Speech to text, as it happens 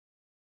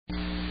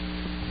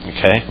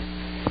Okay?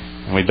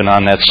 And we've been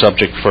on that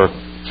subject for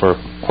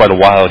quite a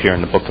while here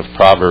in the book of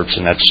Proverbs,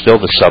 and that's still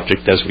the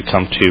subject as we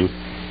come to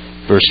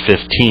verse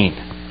 15.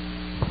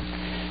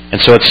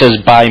 And so it says,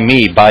 by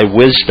me, by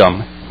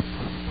wisdom,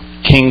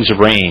 kings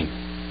reign,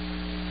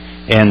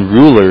 and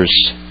rulers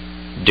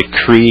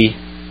decree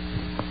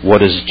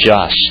what is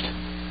just.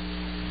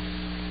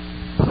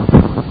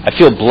 I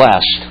feel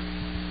blessed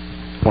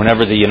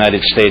whenever the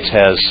United States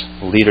has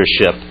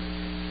leadership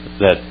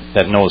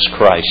that knows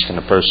Christ in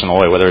a personal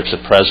way, whether it's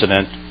a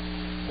president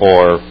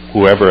or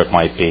whoever it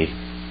might be.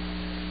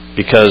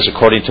 Because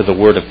according to the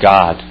Word of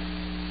God,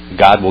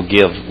 God will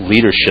give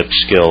leadership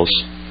skills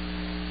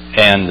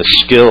and the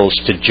skills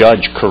to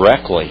judge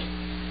correctly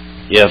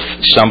if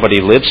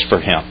somebody lives for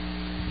Him.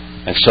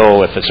 And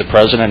so if it's a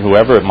president,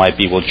 whoever it might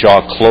be, will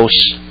draw close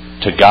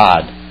to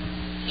God,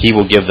 He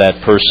will give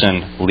that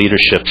person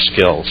leadership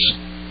skills.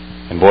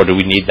 And boy, do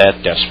we need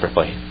that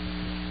desperately.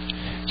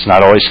 It's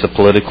not always the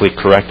politically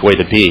correct way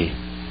to be,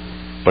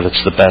 but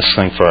it's the best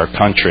thing for our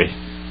country.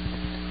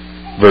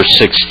 Verse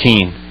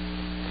 16,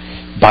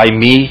 by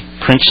me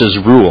princes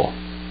rule,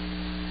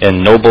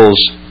 and nobles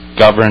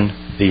govern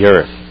the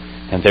earth.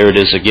 And there it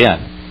is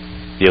again.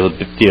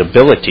 The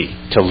ability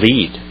to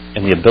lead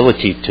and the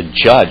ability to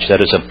judge,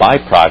 that is a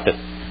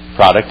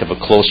byproduct of a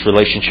close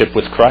relationship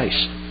with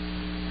Christ.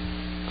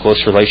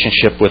 Close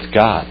relationship with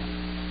God.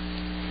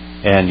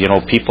 And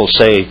people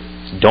say,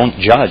 don't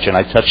judge. And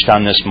I touched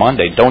on this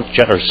Monday,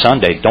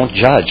 Sunday, don't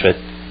judge. But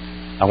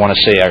I want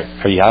to say,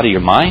 are you out of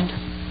your mind?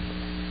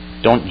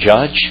 Don't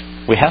judge.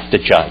 We have to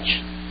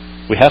judge.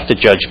 We have to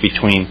judge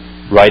between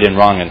right and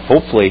wrong, and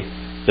hopefully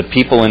the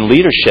people in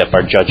leadership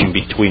are judging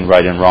between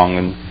right and wrong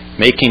and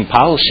making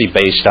policy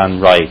based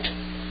on right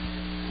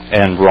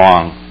and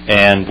wrong.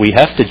 And we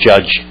have to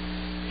judge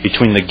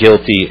between the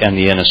guilty and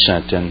the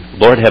innocent. And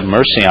Lord, have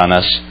mercy on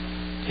us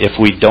if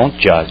we don't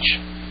judge.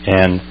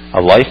 And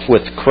a life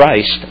with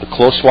Christ, a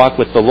close walk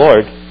with the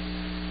Lord,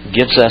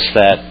 gives us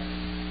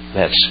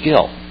that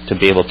skill to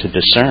be able to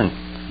discern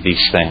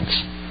these things.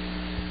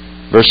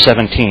 Verse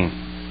 17.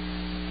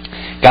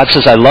 God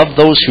says, I love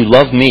those who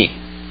love me,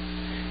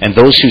 and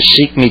those who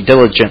seek me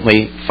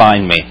diligently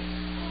find me.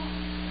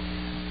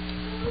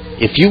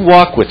 If you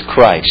walk with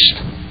Christ,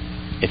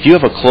 if you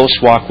have a close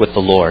walk with the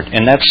Lord,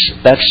 and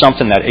that's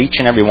something that each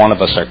and every one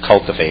of us are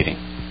cultivating,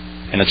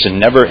 and it's a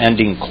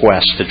never-ending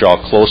quest to draw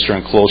closer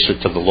and closer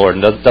to the Lord,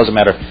 and it doesn't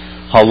matter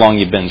how long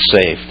you've been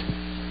saved.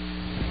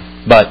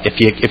 But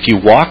if you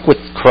walk with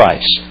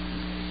Christ,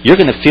 you're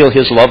going to feel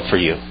His love for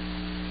you.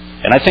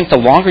 And I think the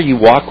longer you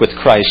walk with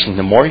Christ, and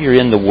the more you're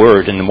in the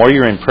Word, and the more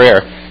you're in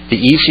prayer, the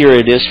easier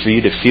it is for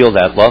you to feel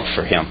that love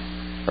for Him,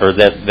 or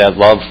that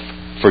love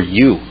for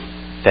you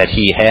that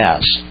He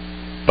has.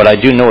 But I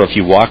do know if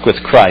you walk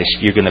with Christ,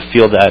 you're going to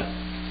feel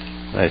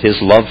that His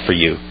love for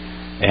you.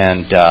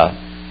 And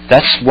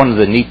that's one of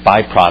the neat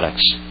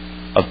byproducts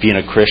of being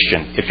a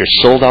Christian. If you're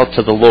sold out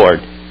to the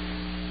Lord,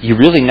 you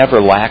really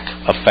never lack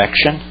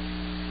affection.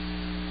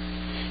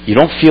 You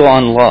don't feel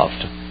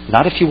unloved.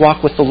 Not if you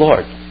walk with the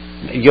Lord.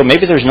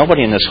 Maybe there's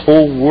nobody in this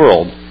whole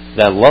world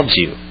that loves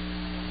you.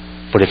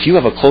 But if you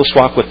have a close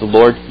walk with the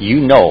Lord, you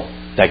know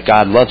that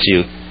God loves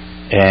you,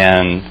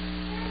 and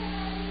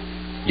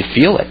you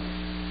feel it.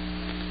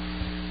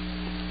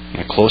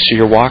 And the closer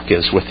your walk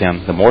is with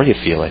Him, the more you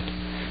feel it.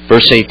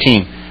 Verse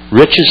 18,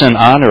 riches and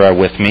honor are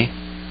with me,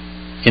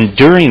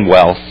 enduring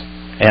wealth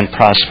and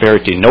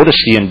prosperity.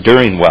 Notice the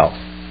enduring wealth.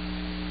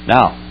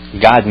 Now,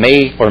 God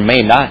may or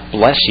may not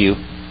bless you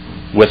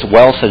with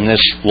wealth in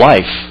this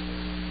life.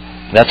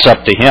 That's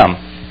up to Him.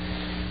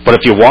 But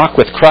if you walk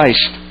with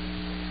Christ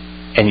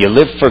and you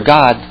live for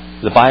God,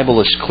 the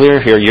Bible is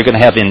clear here, you're going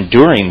to have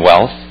enduring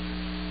wealth.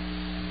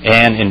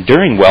 And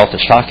enduring wealth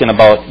is talking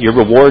about your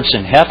rewards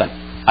in heaven.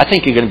 I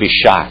think you're going to be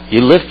shocked.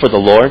 You live for the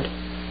Lord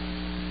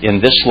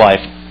in this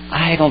life.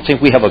 I don't think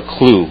we have a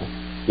clue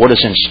what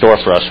is in store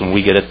for us when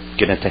we get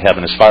into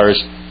heaven as far as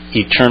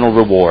eternal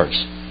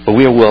rewards. But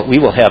we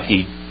will have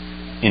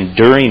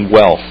enduring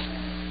wealth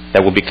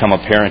that will become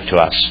apparent to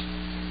us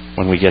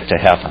when we get to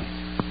heaven.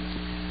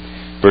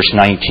 Verse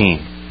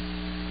 19.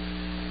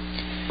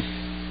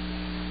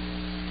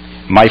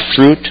 My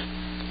fruit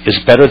is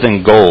better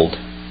than gold,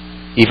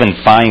 even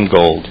fine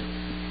gold,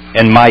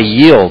 and my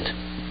yield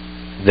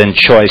than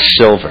choice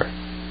silver.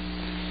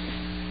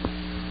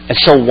 And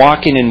so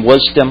walking in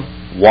wisdom,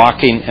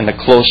 walking in a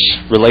close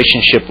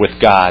relationship with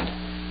God,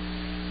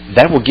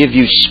 that will give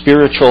you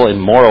spiritual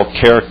and moral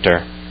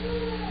character.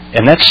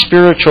 And that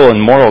spiritual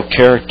and moral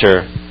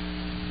character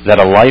that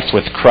a life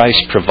with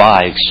Christ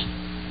provides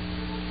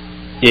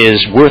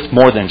is worth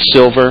more than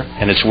silver,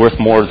 and it's worth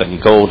more than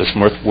gold. It's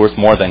worth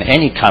more than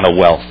any kind of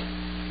wealth.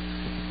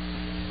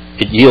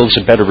 It yields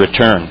a better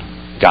return,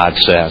 God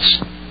says.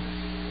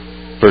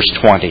 Verse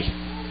 20.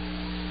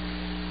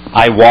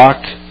 I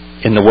walk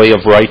in the way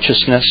of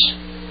righteousness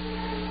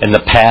and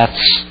the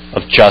paths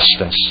of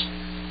justice,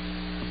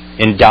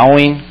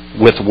 endowing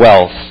with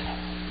wealth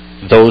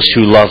those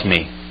who love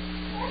me,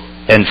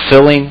 and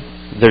filling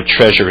their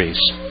treasuries.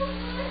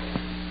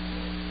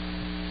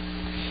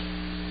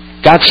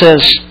 God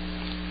says,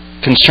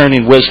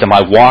 concerning wisdom,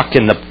 I walk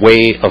in the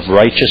way of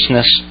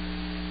righteousness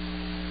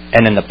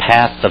and in the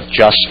path of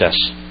justice.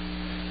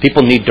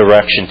 People need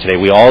direction today.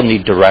 We all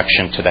need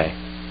direction today.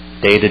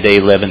 Day-to-day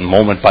living,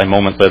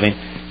 moment-by-moment living.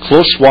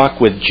 Close walk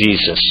with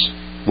Jesus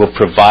will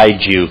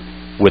provide you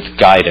with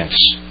guidance.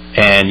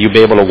 And you'll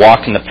be able to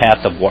walk in the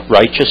path of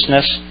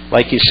righteousness,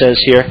 like he says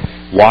here.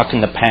 Walk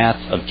in the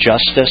path of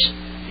justice,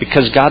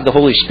 because God the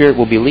Holy Spirit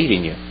will be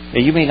leading you. Now,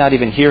 you may not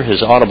even hear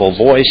His audible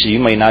voice. You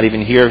may not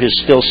even hear His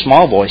still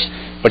small voice,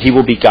 but He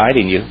will be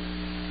guiding you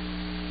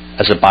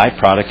as a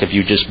byproduct of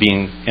you just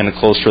being in a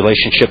close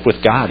relationship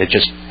with God. It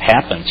just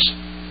happens.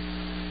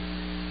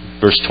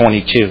 Verse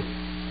 22.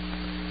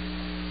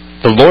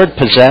 The Lord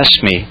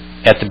possessed me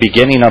at the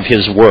beginning of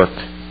His work,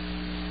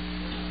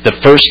 the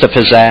first of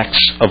His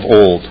acts of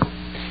old.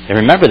 And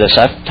remember this,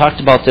 I've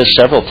talked about this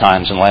several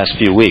times in the last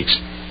few weeks.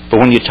 But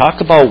when you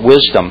talk about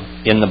wisdom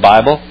in the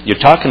Bible, you're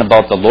talking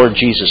about the Lord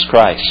Jesus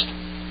Christ.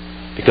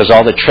 Because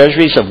all the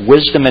treasuries of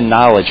wisdom and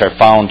knowledge are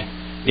found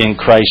in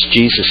Christ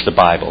Jesus, the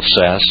Bible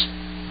says.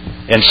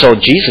 And so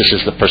Jesus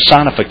is the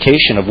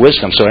personification of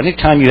wisdom. So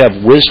anytime you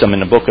have wisdom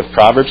in the book of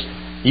Proverbs,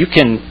 you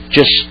can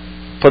just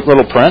put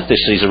little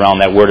parentheses around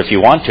that word if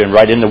you want to and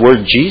write in the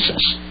word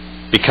Jesus,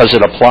 because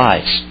it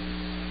applies.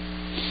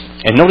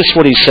 And notice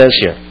what he says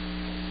here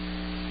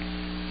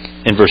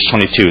in verse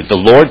 22. The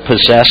Lord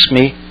possessed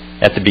me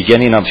at the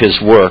beginning of His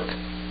work,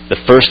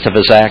 the first of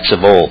His acts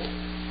of old.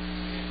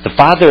 The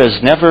Father has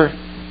never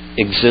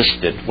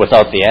existed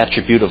without the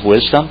attribute of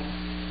wisdom,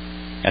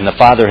 and the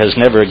Father has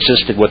never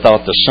existed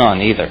without the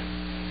Son either.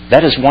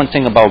 That is one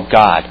thing about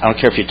God. I don't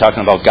care if you're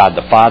talking about God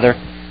the Father,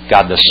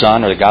 God the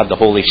Son, or God the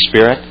Holy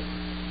Spirit.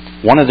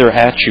 One of their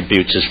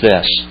attributes is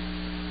this.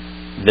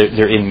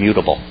 They're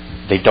immutable.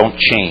 They don't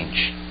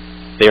change.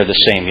 They are the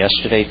same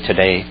yesterday,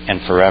 today,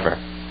 and forever.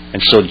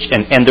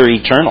 And they're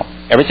eternal.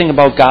 Everything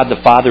about God the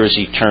Father is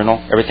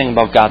eternal. Everything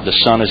about God the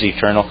Son is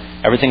eternal.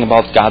 Everything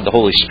about God the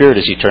Holy Spirit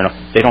is eternal.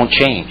 They don't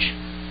change.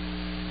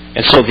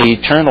 And so the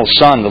eternal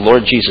Son, the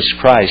Lord Jesus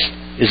Christ,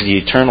 is the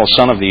eternal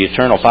Son of the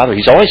eternal Father.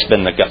 He's always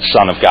been the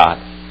Son of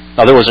God.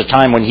 Now there was a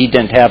time when He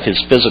didn't have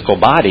His physical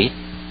body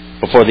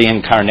before the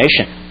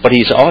incarnation, but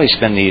He's always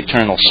been the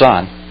eternal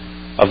Son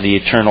of the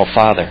eternal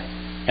Father.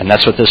 And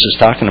that's what this is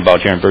talking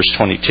about here in verse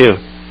 22.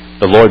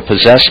 The Lord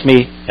possessed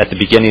me at the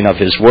beginning of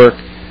His work,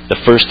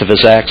 the first of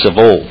His acts of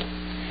old.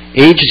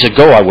 Ages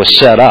ago I was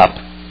set up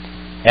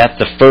at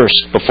the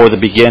first, before the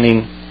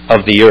beginning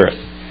of the earth.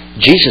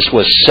 Jesus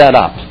was set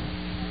up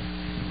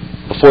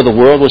before the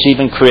world was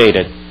even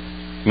created.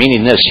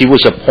 Meaning this, He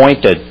was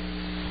appointed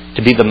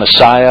to be the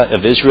Messiah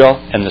of Israel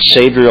and the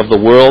Savior of the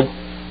world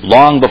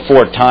long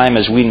before time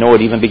as we know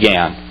it even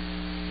began.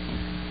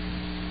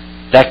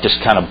 That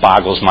just kind of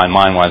boggles my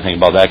mind when I think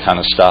about that kind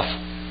of stuff.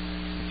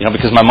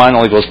 Because my mind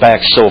only goes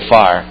back so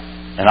far.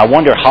 And I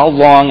wonder how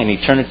long in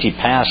eternity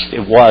past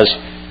it was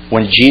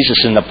when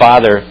Jesus and the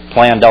Father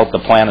planned out the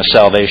plan of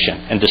salvation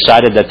and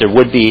decided that there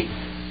would be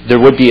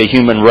a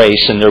human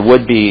race, and there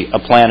would be a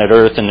planet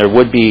Earth, and there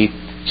would be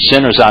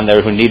sinners on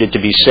there who needed to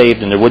be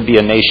saved, and there would be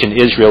a nation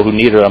Israel who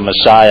needed a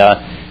Messiah,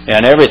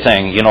 and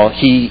everything.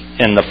 He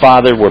and the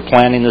Father were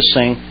planning this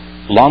thing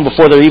long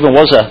before there even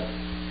was a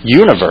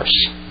universe.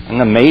 Isn't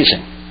it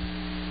amazing?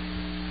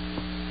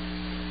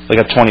 Look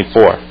at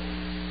 24.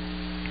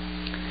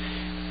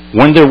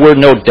 When there were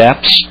no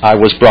depths, I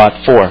was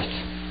brought forth.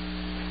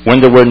 When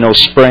there were no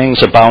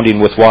springs abounding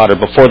with water,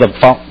 before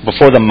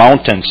the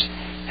mountains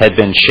had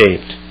been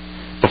shaped,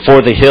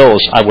 before the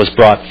hills I was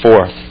brought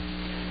forth,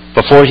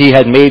 before He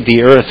had made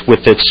the earth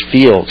with its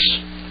fields,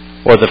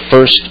 or the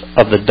first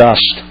of the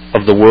dust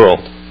of the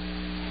world.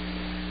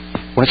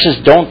 When it says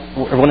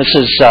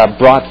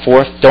brought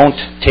forth, don't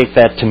take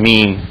that to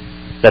mean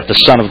that the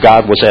Son of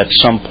God was at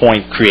some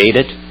point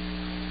created.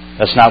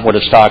 That's not what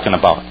it's talking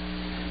about.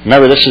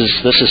 Remember, this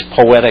is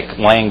poetic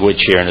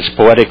language here, and it's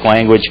poetic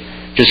language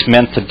just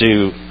meant to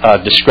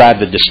describe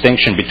the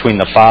distinction between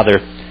the Father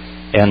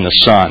and the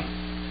Son.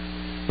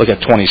 Look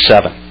at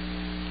 27.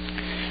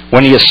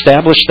 When He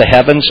established the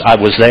heavens, I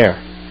was there.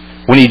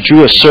 When He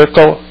drew a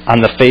circle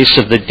on the face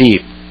of the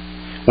deep.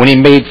 When He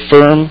made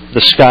firm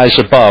the skies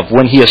above.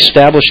 When He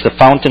established the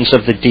fountains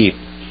of the deep.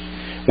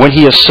 When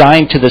He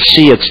assigned to the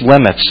sea its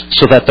limits,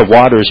 so that the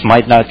waters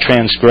might not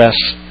transgress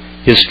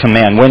His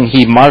command. When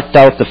He marked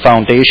out the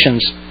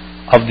foundations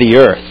of the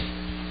earth.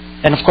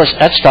 And of course,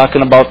 that's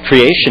talking about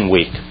creation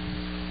week.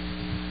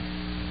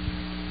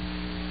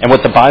 And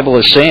what the Bible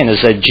is saying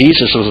is that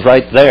Jesus was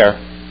right there,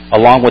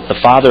 along with the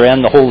Father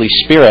and the Holy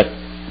Spirit,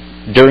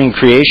 during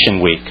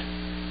creation week.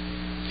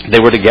 They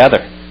were together.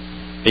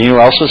 And you know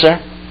who else was there?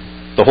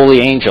 The holy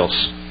angels.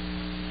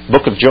 The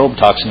book of Job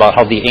talks about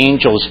how the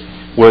angels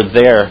were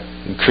there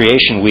in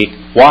creation week,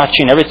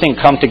 watching everything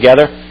come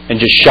together and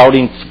just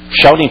shouting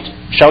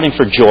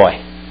for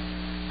joy.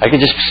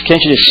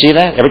 Can't you just see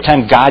that? Every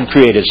time God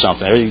created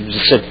something, He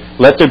just said,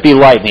 "Let there be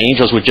light," and the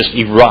angels would just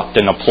erupt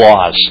in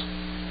applause.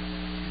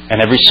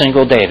 And every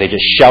single day they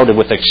just shouted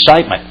with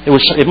excitement.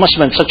 It must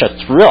have been such a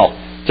thrill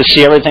to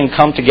see everything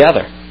come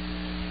together.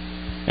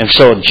 And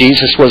so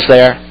Jesus was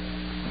there,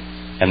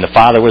 and the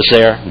Father was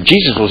there.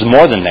 Jesus was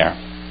more than there.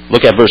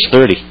 Look at verse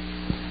 30.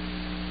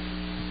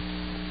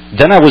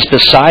 Then I was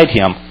beside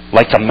him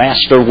like a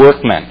master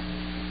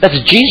workman. That's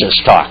Jesus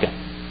talking.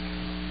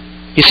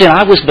 He said,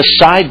 I was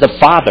beside the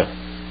Father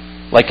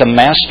like a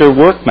master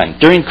workman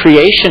during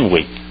creation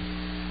week.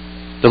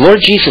 The Lord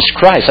Jesus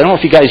Christ, I don't know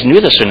if you guys knew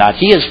this or not,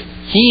 He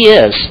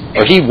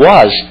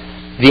was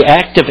the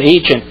active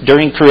agent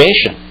during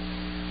creation.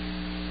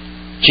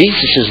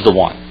 Jesus is the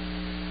one.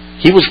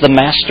 He was the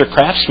master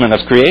craftsman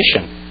of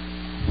creation.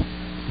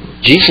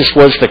 Jesus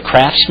was the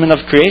craftsman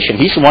of creation.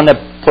 He's the one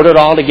that put it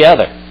all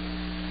together.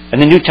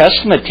 And the New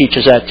Testament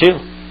teaches that too.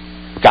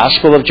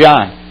 Gospel of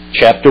John,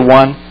 chapter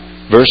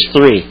 1, verse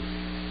 3,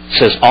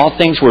 says all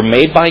things were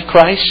made by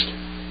Christ,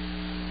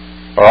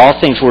 or all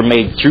things were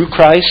made through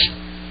Christ,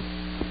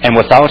 and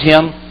without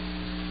Him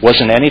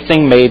wasn't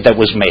anything made that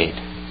was made.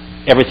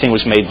 Everything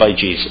was made by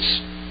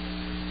Jesus.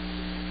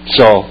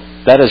 So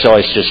that has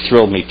always just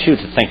thrilled me too,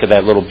 to think of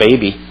that little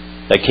baby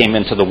that came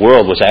into the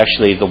world was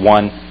actually the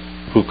one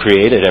who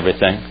created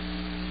everything.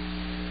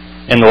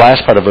 In the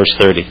last part of verse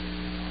 30,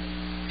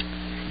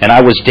 and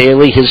I was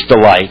daily His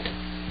delight,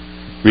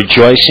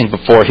 rejoicing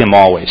before Him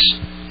always.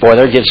 Boy,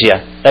 that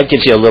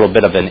gives you a little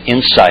bit of an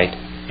insight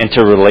into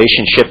a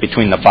relationship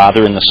between the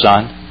Father and the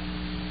Son.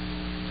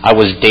 I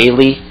was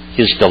daily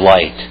His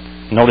delight.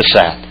 Notice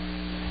that.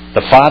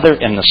 The Father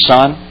and the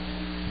Son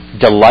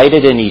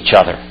delighted in each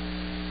other.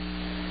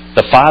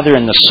 The Father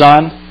and the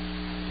Son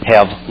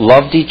have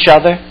loved each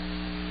other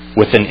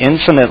with an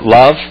infinite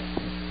love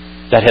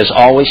that has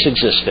always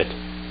existed.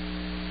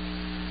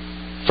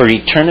 For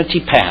eternity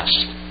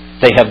past,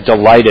 they have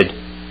delighted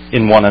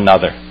in one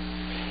another.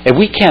 And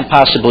we can't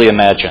possibly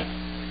imagine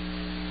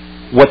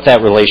what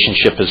that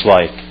relationship is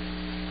like.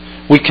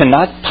 We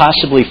cannot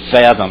possibly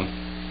fathom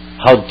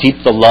how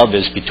deep the love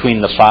is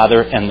between the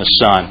Father and the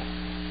Son,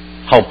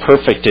 how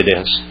perfect it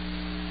is.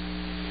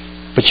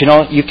 But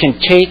you can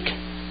take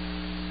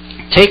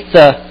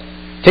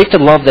the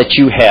love that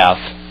you have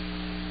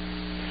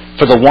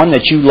for the one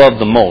that you love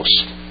the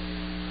most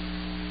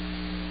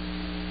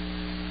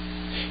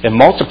and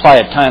multiply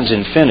it times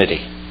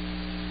infinity.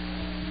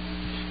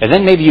 And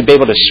then maybe you'll be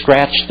able to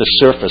scratch the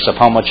surface of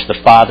how much the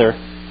Father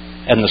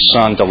and the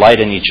Son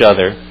delight in each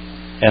other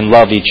and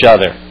love each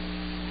other.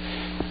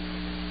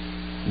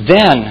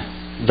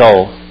 Then,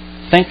 though,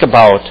 think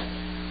about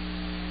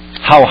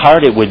how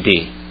hard it would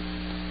be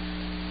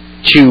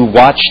to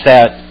watch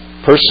that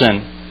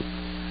person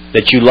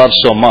that you love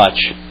so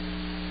much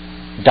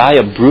die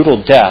a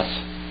brutal death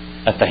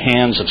at the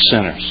hands of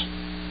sinners.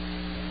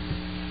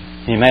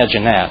 Can you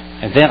imagine that?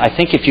 And then I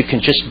think if you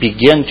can just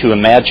begin to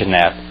imagine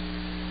that,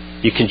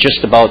 you can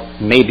just about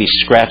maybe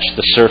scratch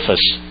the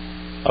surface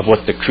of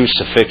what the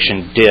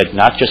crucifixion did,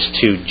 not just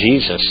to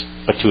Jesus,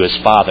 but to His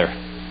Father.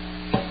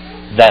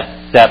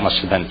 That must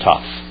have been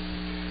tough.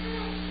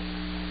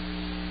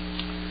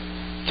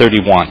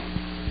 31.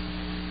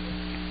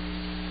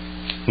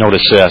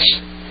 Notice this.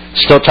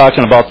 Still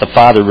talking about the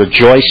Father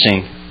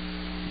rejoicing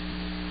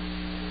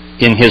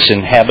in His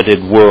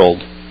inhabited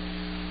world.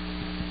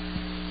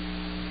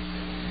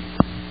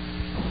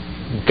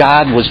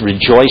 God was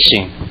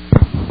rejoicing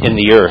in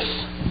the earth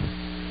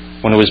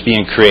when it was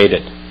being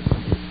created.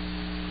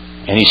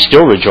 And He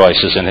still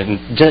rejoices in it.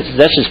 And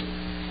this is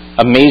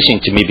amazing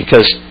to me,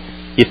 because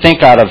you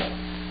think out of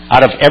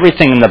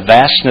everything in the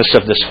vastness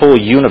of this whole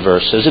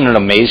universe, isn't it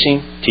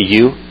amazing to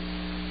you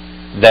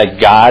that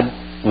God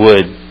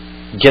would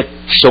get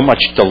so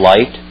much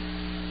delight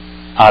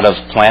out of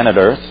planet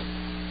Earth?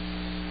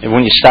 And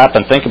when you stop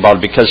and think about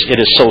it, because it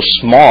is so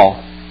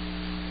small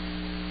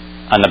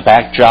on the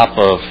backdrop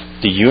of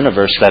the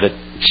universe that it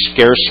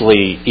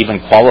scarcely even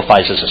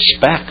qualifies as a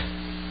speck.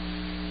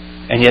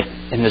 And yet,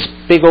 in this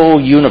big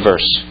old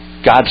universe,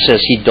 God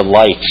says He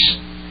delights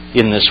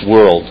in this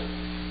world.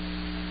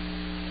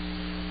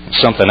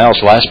 Something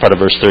else, last part of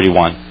verse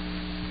 31.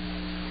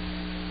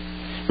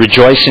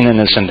 Rejoicing in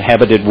His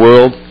inhabited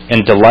world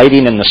and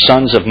delighting in the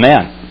sons of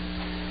men.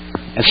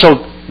 And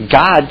so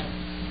God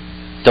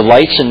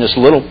delights in this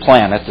little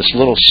planet, this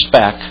little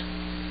speck,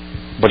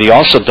 but He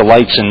also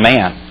delights in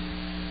man,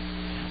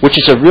 which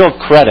is a real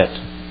credit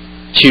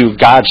to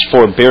God's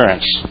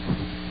forbearance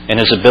and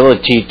His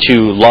ability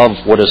to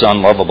love what is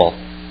unlovable.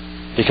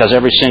 Because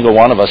every single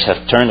one of us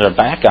have turned our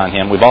back on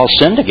Him. We've all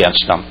sinned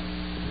against Him.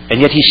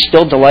 And yet He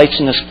still delights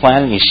in this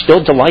planet, and He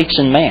still delights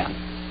in man.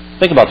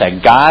 Think about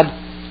that. God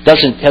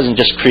hasn't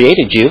just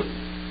created you.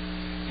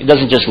 He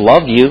doesn't just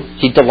love you.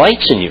 He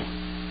delights in you.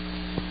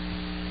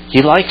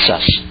 He likes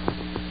us.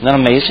 Isn't that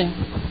amazing?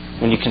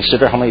 When you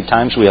consider how many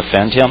times we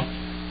offend Him,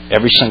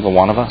 every single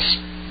one of us.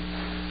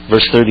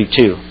 Verse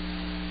 32.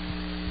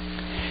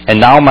 And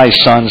now, my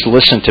sons,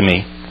 listen to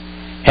me.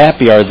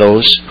 Happy are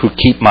those who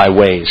keep my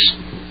ways.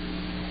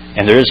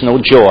 And there is no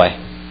joy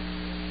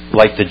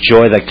like the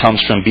joy that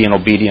comes from being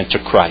obedient to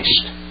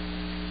Christ,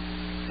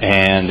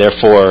 and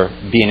therefore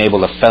being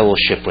able to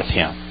fellowship with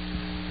Him.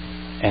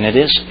 And it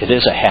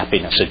is a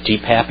happiness, a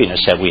deep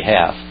happiness that we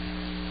have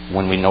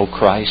when we know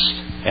Christ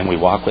and we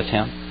walk with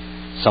Him.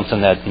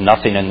 Something that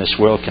nothing in this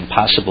world can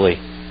possibly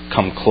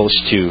come close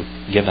to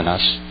giving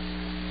us.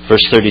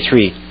 Verse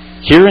 33,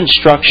 hear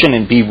instruction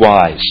and be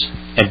wise,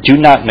 and do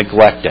not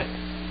neglect it.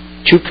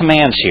 2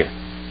 commands here.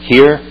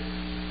 Hear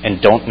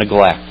and don't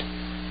neglect.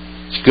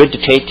 It's good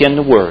to take in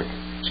the Word.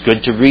 It's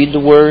good to read the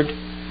Word,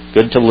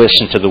 good to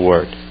listen to the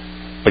Word.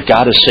 But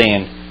God is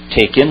saying,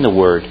 take in the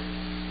Word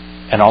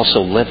and also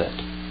live it.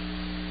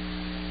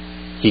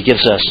 He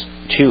gives us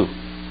 2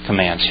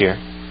 commands here.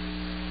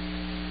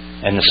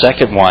 And the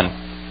second one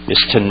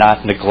is to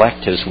not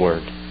neglect His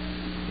Word.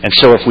 And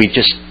so if we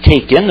just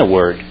take in the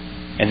Word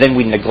and then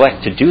we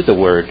neglect to do the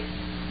Word,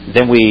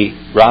 then we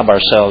rob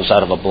ourselves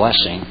out of a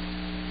blessing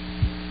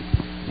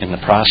in the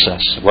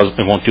process. It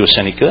won't do us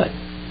any good.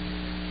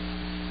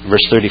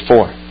 Verse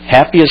 34,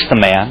 happy is the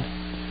man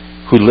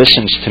who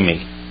listens to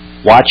me,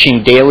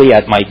 watching daily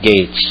at my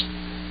gates,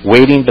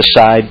 waiting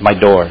beside my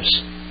doors.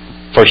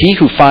 For he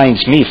who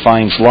finds me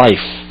finds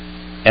life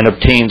and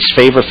obtains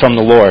favor from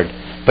the Lord.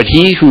 But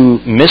he who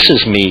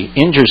misses me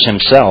injures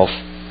himself.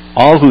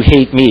 All who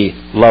hate me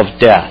love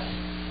death.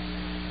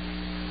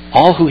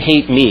 All who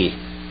hate me,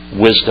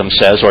 wisdom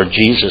says, or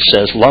Jesus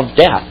says, love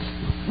death.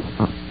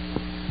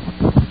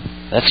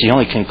 That's the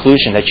only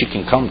conclusion that you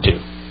can come to.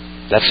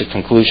 That's the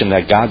conclusion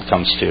that God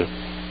comes to.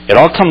 It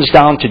all comes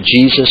down to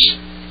Jesus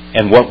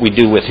and what we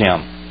do with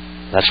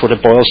Him. That's what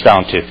it boils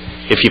down to.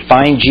 If you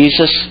find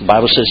Jesus, the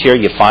Bible says here,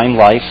 you find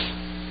life.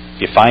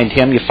 If you find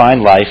Him, you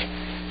find life.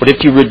 But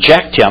if you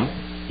reject Him,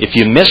 if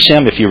you miss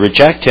Him, if you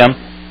reject Him,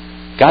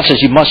 God says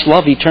you must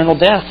love eternal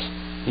death.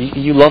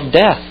 You love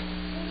death.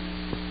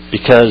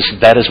 Because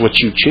that is what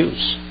you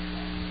choose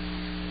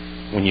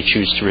when you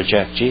choose to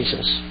reject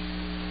Jesus.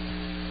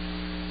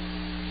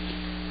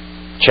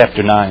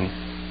 Chapter 9.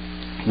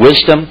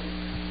 Wisdom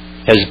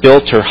has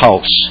built her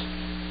house.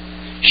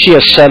 She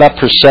has set up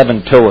her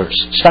 7 pillars.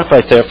 Stop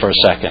right there for a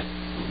second.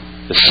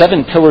 The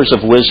 7 pillars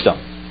of wisdom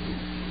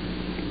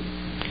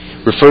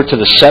refer to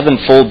the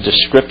 7-fold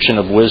description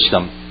of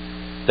wisdom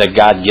that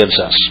God gives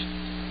us.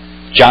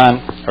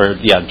 John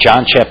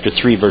chapter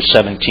 3 verse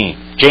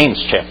 17.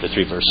 James chapter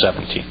 3 verse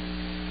 17.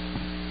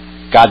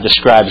 God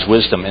describes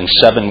wisdom in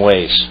 7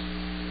 ways.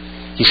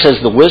 He says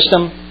the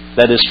wisdom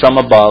that is from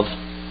above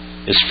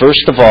is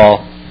first of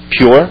all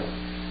pure,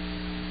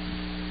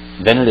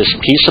 then it is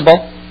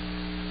peaceable,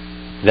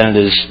 then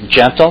it is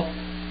gentle,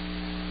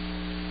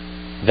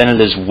 then it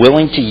is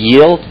willing to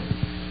yield,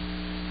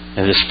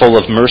 and it is full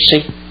of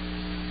mercy,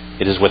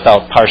 it is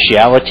without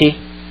partiality,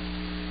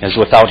 it is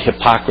without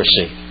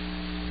hypocrisy.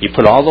 You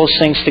put all those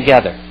things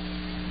together,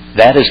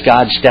 that is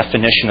God's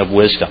definition of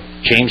wisdom.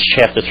 James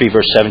chapter 3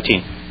 verse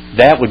 17.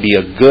 That would be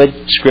a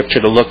good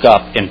scripture to look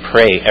up and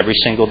pray every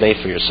single day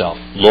for yourself.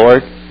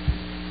 Lord,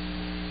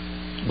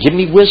 give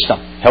me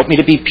wisdom. Help me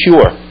to be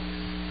pure.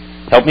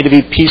 Help me to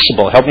be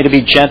peaceable. Help me to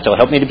be gentle.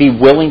 Help me to be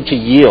willing to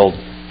yield.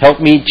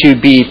 Help me to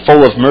be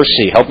full of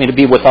mercy. Help me to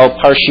be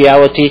without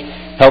partiality.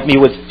 Help me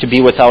to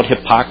be without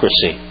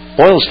hypocrisy.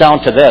 Boils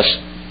down to this.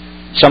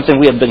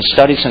 Something we have been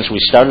studying since we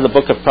started the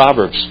book of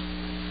Proverbs.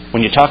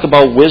 When you talk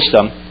about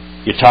wisdom,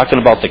 you're talking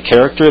about the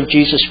character of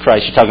Jesus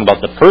Christ. You're talking about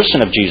the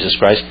person of Jesus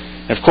Christ.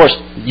 And of course,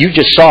 you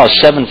just saw a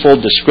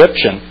 7-fold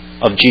description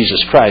of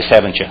Jesus Christ,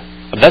 haven't you?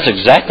 That's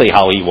exactly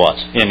how He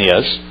was and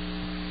is.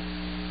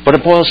 But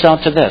it boils down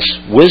to this.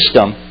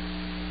 Wisdom,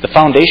 the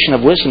foundation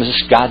of wisdom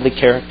is godly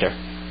character.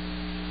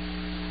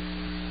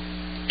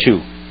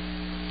 2.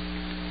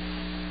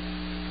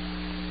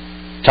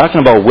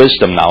 Talking about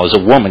wisdom now as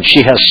a woman,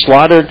 she has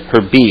slaughtered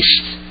her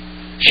beasts.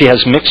 She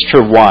has mixed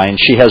her wine.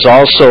 She has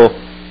also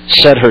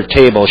set her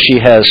table. She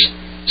has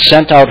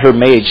sent out her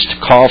maids to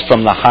call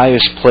from the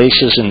highest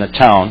places in the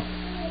town.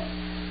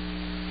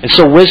 And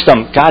so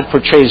wisdom, God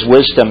portrays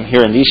wisdom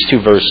here in these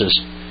 2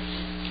 verses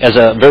as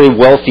a very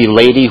wealthy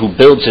lady who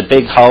builds a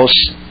big house,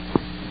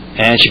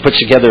 and she puts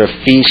together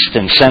a feast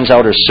and sends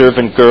out her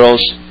servant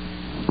girls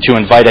to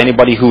invite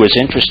anybody who is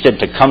interested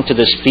to come to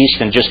this feast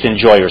and just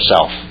enjoy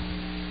herself.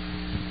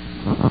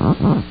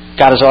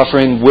 God is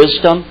offering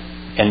wisdom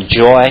and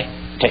joy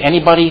to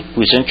anybody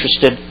who is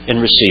interested in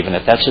receiving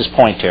it. That's His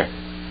point here.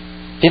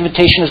 The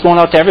invitation is going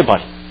out to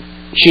everybody.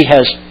 She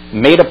has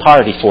made a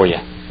party for you.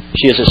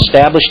 She has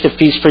established a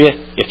feast for you.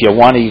 If you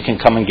want it, you can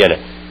come and get it.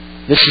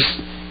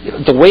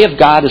 The way of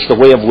God is the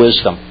way of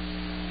wisdom.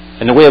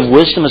 And the way of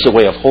wisdom is a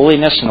way of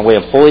holiness, and the way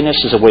of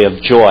holiness is a way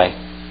of joy.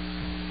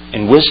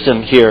 And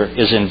wisdom here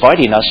is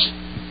inviting us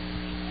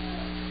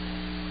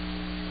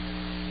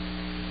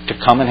to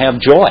come and have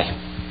joy.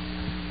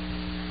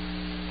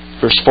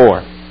 Verse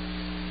 4.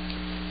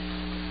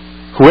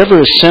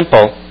 Whoever is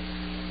simple,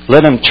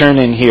 let him turn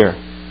in here.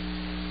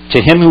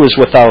 To him who is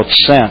without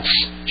sense,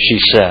 she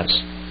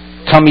says,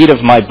 come eat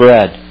of my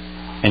bread,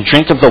 and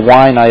drink of the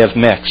wine I have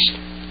mixed.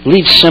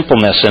 Leave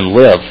simpleness and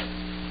live,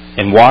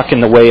 and walk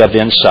in the way of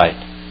insight.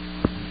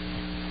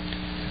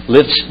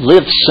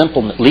 Leave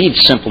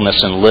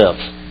simpleness and live.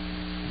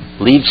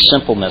 Leave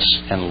simpleness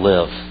and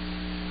live.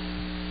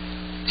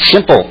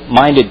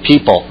 Simple-minded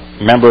people,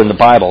 remember in the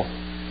Bible,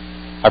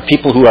 are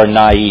people who are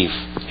naive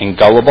and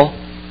gullible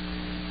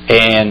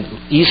and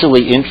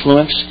easily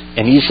influenced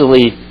and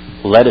easily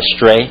led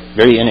astray,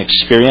 very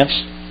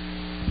inexperienced.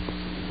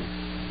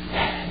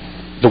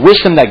 The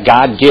wisdom that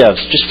God gives,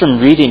 just from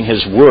reading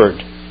His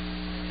Word,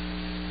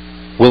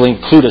 will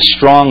include a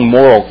strong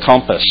moral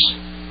compass.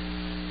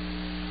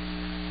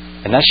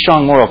 And that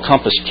strong moral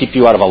compass keep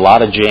you out of a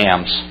lot of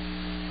jams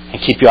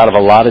and keep you out of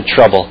a lot of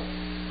trouble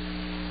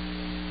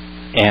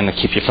and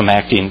keep you from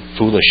acting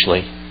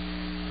foolishly.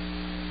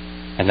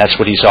 And that's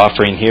what He's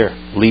offering here.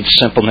 Leave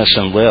simpleness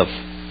and live.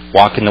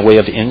 Walk in the way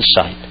of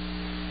insight.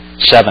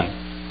 7.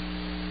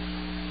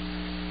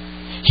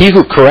 He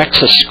who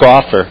corrects a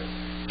scoffer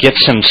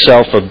gets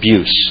himself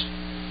abuse,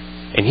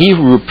 and he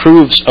who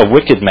reproves a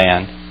wicked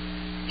man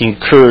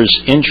incurs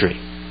injury.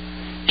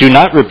 Do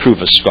not reprove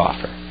a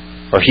scoffer,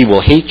 or he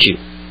will hate you.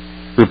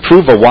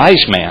 Reprove a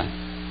wise man,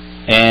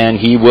 and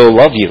he will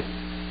love you.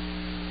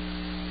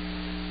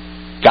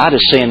 God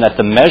is saying that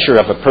the measure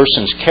of a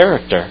person's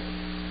character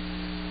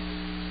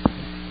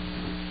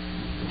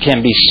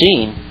can be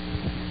seen.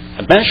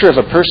 A measure of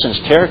a person's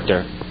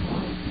character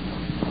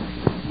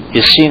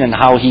is seen in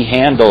how he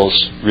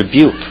handles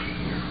rebuke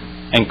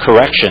and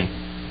correction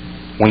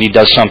when he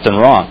does something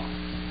wrong.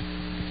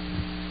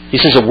 He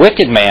says a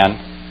wicked man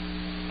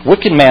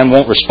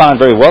won't respond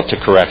very well to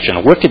correction.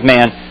 A wicked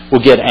man will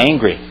get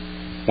angry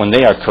when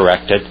they are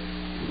corrected.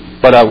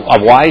 But a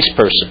wise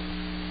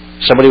person,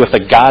 somebody with a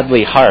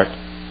godly heart,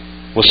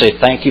 will say,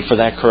 thank you for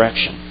that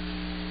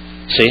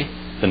correction. See?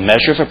 The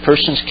measure of a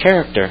person's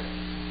character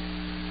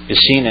is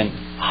seen in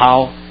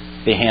how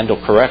they handle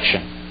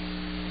correction.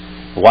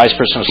 A wise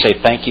person will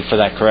say, thank you for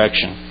that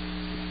correction.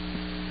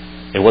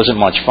 It wasn't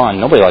much fun.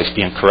 Nobody likes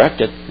being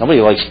corrected.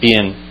 Nobody likes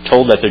being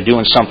told that they're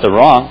doing something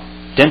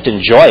wrong. Didn't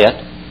enjoy it.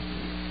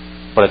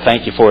 But I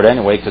thank you for it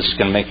anyway because it's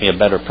going to make me a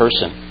better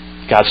person.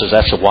 God says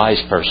that's a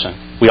wise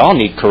person. We all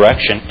need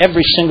correction.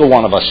 Every single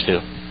one of us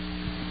do.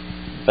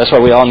 That's why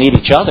we all need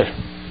each other.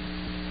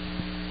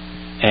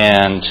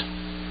 And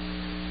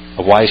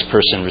a wise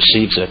person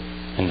receives it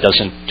and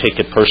doesn't take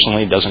it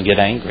personally, doesn't get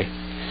angry.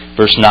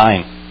 Verse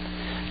 9.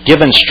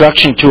 Give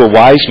instruction to a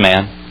wise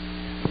man,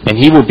 and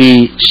he will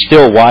be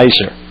still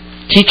wiser.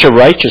 Teach a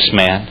righteous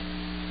man,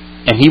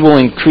 and he will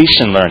increase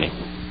in learning.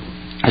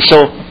 And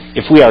so,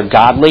 if we are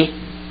godly,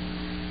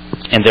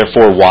 and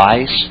therefore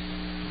wise,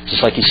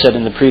 just like he said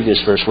in the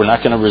previous verse, we're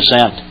not going to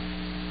resent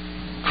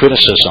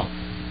criticism.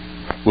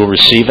 We'll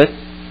receive it,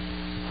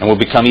 and we'll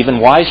become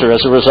even wiser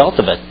as a result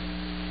of it.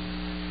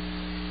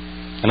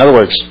 In other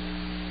words,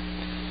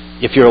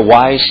 if you're a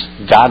wise,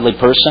 godly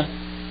person,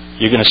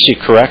 you're going to see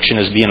correction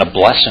as being a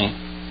blessing.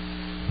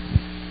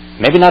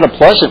 Maybe not a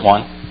pleasant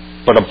one,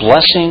 but a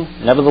blessing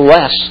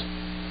nevertheless.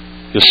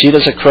 You'll see it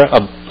as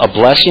a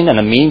blessing and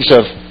a means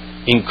of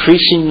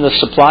increasing the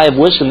supply of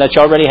wisdom that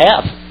you already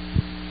have.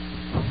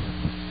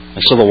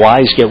 And so the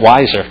wise get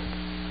wiser.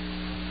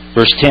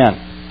 Verse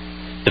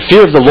 10. The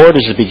fear of the Lord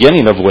is the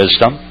beginning of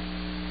wisdom,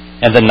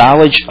 and the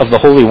knowledge of the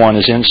Holy One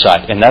is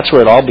insight. And that's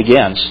where it all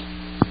begins.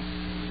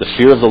 The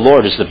fear of the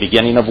Lord is the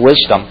beginning of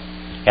wisdom.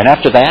 And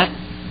after that,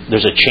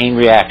 there's a chain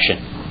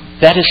reaction.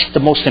 That is the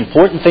most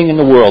important thing in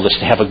the world, is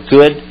to have a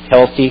good,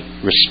 healthy,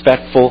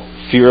 respectful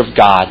fear of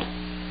God.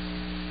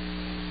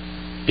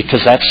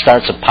 Because that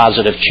starts a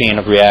positive chain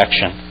of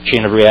reaction.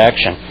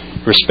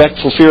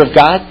 Respectful fear of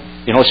God,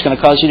 you know what it's going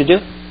to cause you to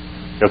do?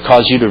 It'll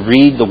cause you to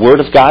read the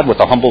Word of God with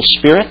a humble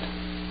spirit.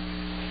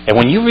 And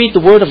when you read the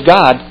Word of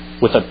God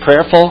with a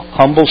prayerful,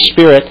 humble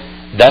spirit,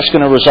 that's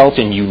going to result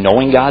in you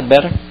knowing God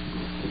better.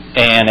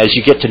 And as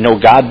you get to know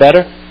God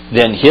better,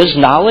 then His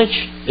knowledge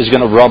is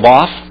going to rub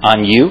off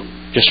on you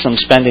just from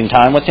spending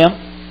time with Him.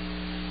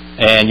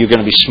 And you're going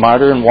to be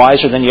smarter and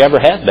wiser than you ever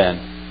have been.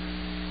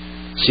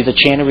 See the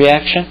chain of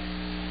reaction?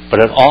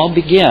 But it all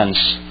begins,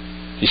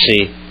 you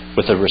see,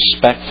 with a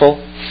respectful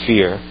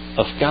fear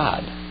of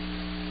God.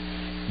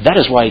 That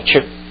is why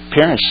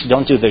parents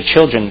don't do their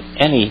children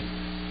any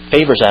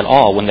favors at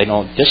all when they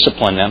don't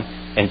discipline them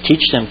and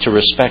teach them to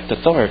respect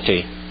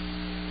authority.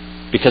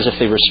 Because if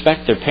they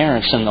respect their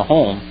parents in the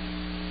home,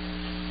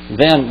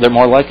 then they're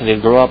more likely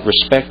to grow up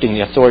respecting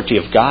the authority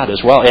of God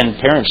as well. And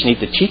parents need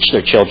to teach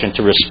their children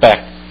to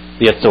respect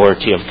the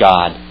authority of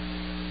God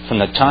from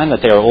the time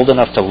that they are old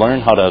enough to learn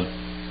how to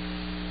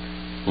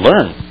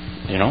learn,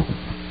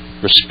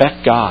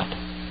 respect God.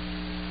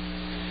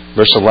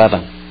 Verse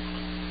 11.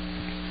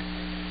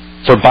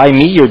 For by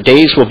me your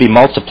days will be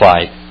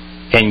multiplied,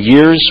 and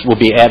years will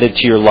be added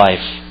to your life.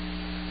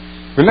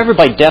 Remember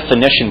by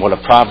definition what a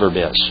proverb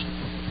is.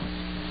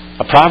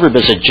 A proverb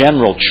is a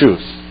general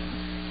truth.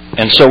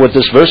 And so what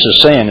this verse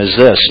is saying is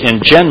this.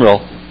 In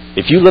general,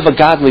 if you live a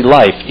godly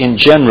life, in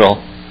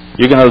general,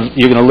 you're going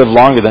to live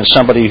longer than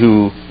somebody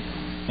who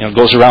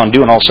goes around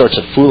doing all sorts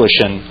of foolish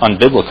and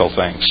unbiblical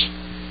things.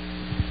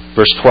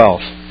 Verse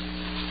 12.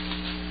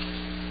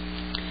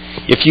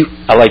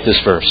 I like this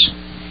verse.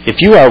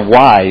 If you are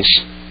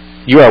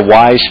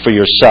wise for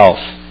yourself.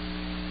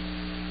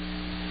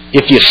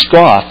 If you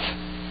scoff,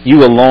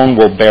 you alone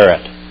will bear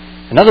it.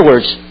 In other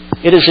words,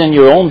 it is in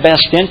your own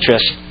best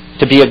interest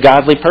to be a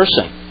godly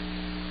person.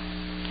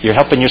 You're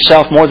helping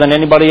yourself more than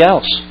anybody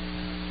else.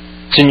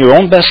 It's in your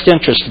own best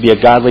interest to be a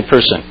godly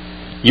person.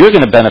 You're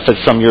going to benefit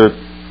from your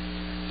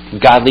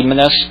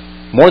godliness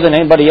more than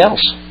anybody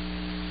else.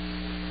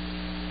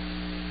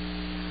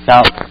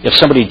 Now, if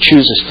somebody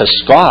chooses to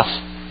scoff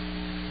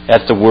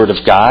at the Word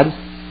of God,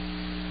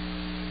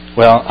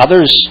 well,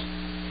 others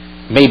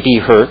may be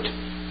hurt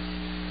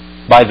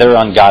by their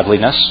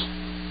ungodliness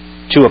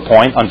to a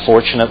point,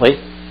 unfortunately,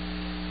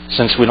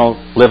 since we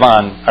don't live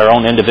on our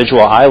own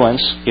individual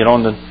islands,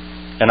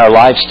 and our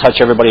lives touch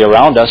everybody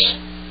around us.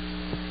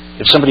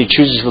 If somebody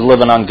chooses to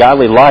live an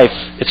ungodly life,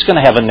 it's going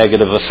to have a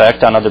negative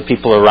effect on other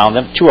people around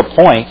them to a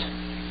point,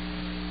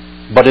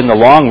 but in the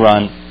long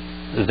run,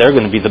 they're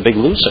going to be the big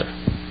loser,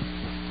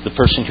 the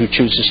person who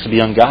chooses to be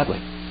ungodly.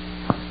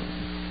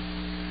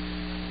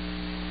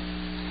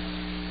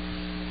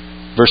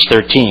 Verse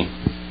 13.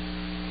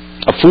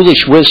 A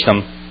foolish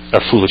woman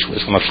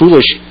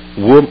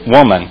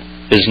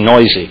is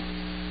noisy.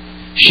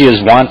 She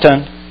is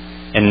wanton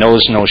and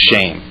knows no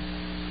shame.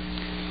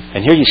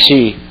 And here you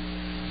see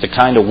the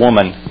kind of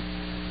woman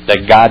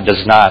that God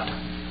does not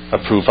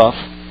approve of.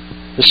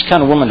 This is the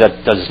kind of woman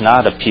that does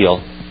not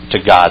appeal to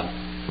God.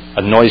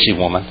 A noisy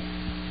woman,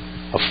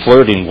 a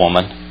flirting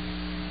woman,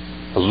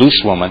 a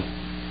loose woman.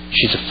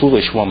 She's a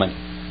foolish woman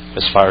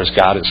as far as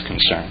God is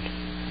concerned.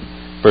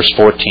 Verse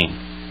 14.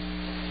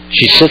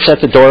 She sits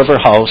at the door of her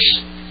house.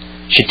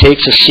 She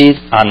takes a seat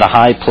on the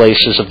high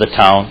places of the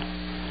town,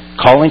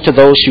 calling to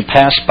those who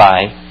pass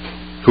by,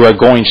 who are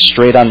going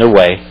straight on their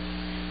way.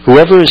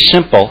 Whoever is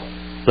simple,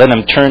 let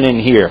him turn in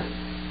here.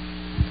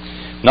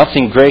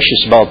 Nothing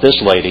gracious about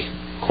this lady,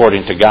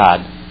 according to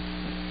God.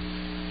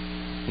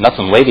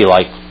 Nothing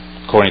ladylike,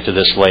 according to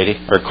this lady,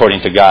 or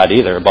according to God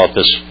either, about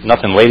this.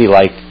 Nothing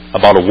ladylike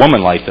about a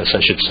woman like this,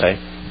 I should say,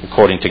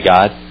 according to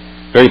God.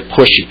 Very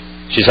pushy.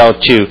 She's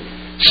out to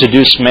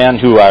seduce men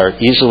who are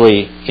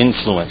easily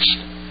influenced.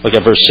 Look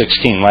at verse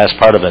 16, last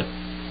part of it.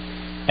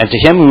 And to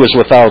him who is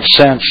without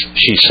sense,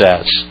 she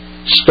says,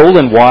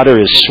 stolen water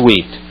is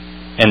sweet,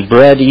 and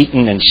bread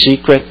eaten in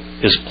secret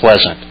is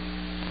pleasant.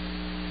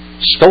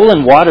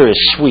 Stolen water is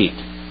sweet.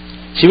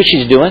 See what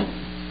she's doing?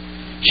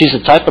 She's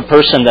the type of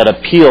person that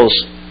appeals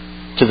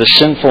to the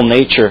sinful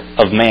nature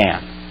of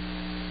man.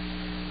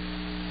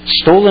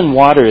 Stolen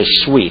water is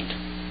sweet,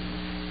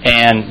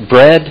 and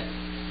bread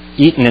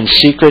eaten in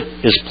secret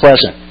is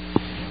pleasant.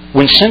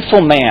 When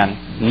sinful man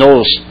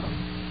knows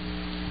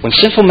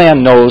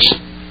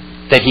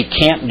that he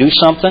can't do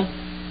something,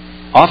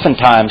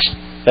 oftentimes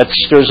that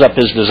stirs up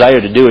his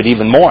desire to do it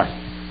even more.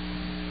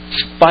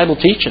 That's what the Bible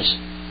teaches.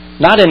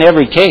 Not in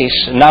every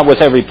case, and not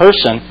with every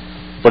person,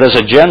 but as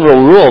a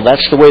general rule,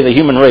 that's the way the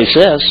human race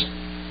is.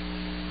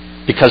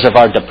 Because of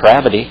our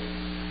depravity,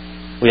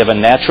 we have a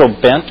natural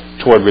bent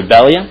toward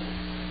rebellion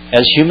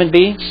as human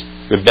beings,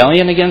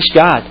 rebellion against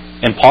God.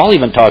 And Paul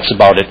even talks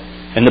about it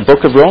in the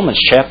book of Romans,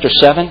 chapter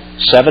 7,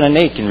 7 and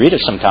 8. You can read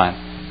it sometime.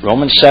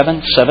 Romans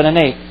 7, 7 and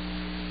 8.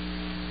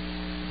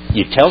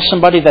 You tell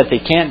somebody that they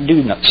can't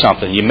do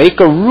something. You make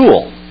a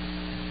rule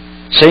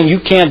saying you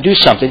can't do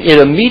something. It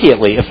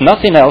immediately, if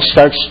nothing else,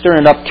 starts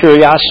stirring up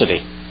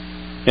curiosity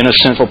in a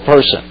sinful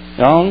person.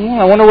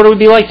 I wonder what it would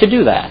be like to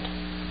do that.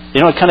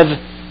 It kind of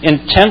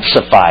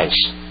intensifies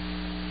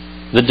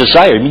the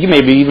desire. You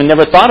maybe even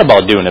never thought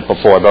about doing it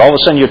before, but all of a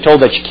sudden you're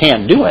told that you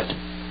can't do it.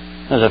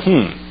 I was like,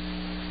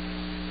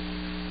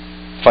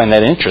 find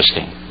that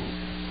interesting.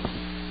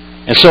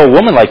 And so a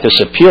woman like this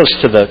appeals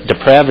to the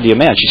depravity of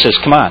man. She says,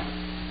 come on.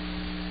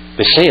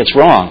 They say it's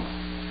wrong.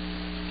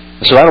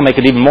 And so that'll make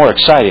it even more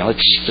exciting.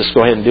 Let's just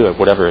go ahead and do it,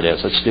 whatever it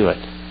is. Let's do it.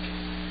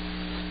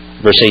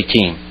 Verse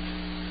 18.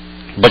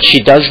 But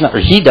he does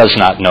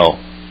not know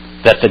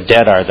that the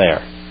dead are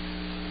there,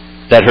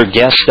 that her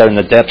guests are in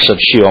the depths of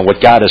Sheol.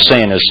 What God is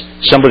saying is,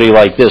 somebody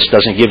like this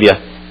doesn't give you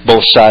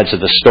both sides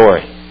of the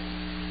story.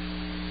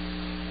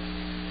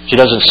 She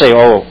doesn't say,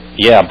 oh,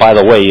 yeah, by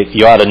the way,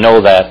 you ought to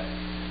know that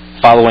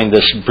following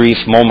this brief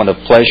moment of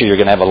pleasure, you're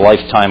going to have a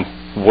lifetime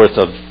worth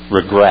of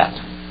regret.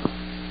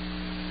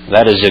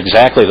 That is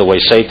exactly the way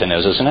Satan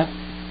is, isn't it?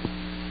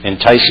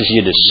 Entices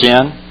you to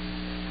sin.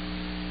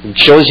 It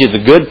shows you the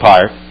good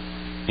part,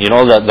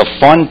 the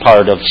fun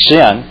part of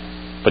sin,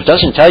 but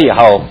doesn't tell you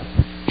how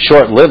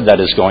short-lived that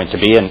is going to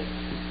be, and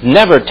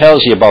never tells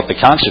you about the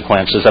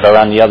consequences that are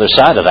on the other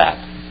side of that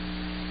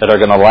are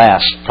going to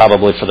last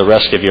probably for the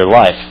rest of your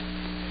life.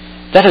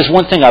 That is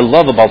one thing I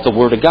love about the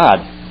Word of God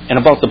and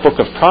about the book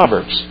of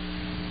Proverbs.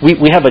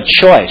 We have a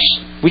choice.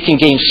 We can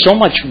gain so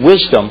much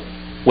wisdom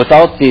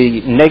without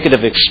the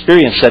negative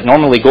experience that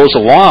normally goes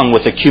along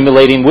with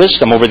accumulating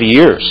wisdom over the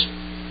years.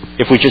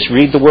 If we just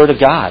read the Word of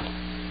God.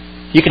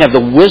 You can have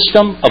the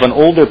wisdom of an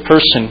older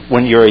person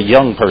when you're a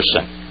young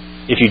person,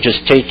 if you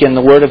just take in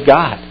the Word of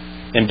God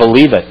and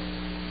believe it.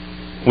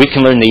 We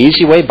can learn the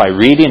easy way by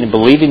reading and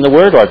believing the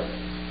Word, or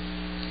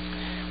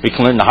we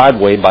can learn the hard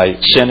way by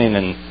sinning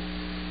and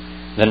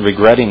then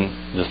regretting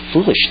the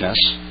foolishness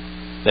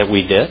that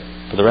we did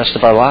for the rest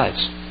of our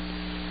lives.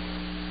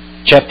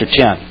 Chapter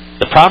 10.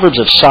 The Proverbs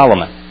of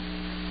Solomon.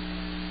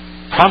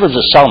 Proverbs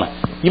of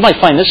Solomon. You might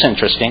find this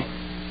interesting.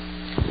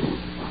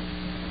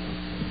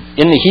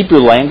 In the Hebrew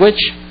language,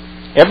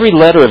 every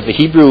letter of the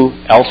Hebrew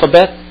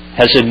alphabet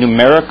has a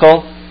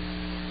numerical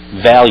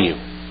value.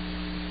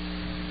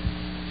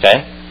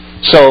 Okay?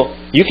 So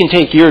you can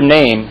take your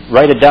name,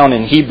 write it down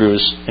in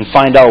Hebrews, and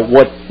find out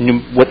what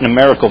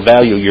numerical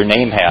value your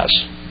name has.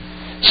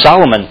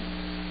 Solomon,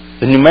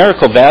 the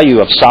numerical value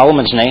of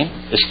Solomon's name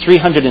is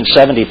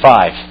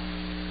 375.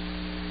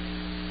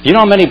 Do you know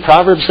how many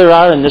Proverbs there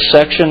are in this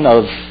section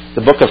of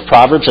the book of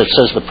Proverbs that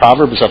says the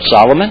Proverbs of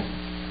Solomon?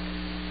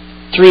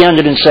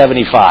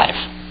 375.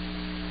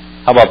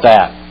 How about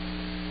that?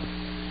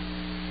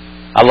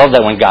 I love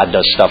that when God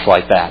does stuff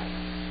like that.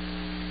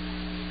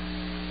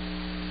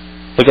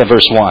 Look at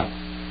verse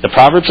 1. The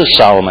Proverbs of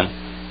Solomon,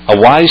 a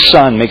wise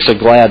son makes a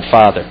glad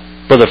father,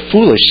 but a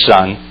foolish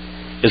son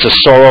is a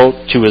sorrow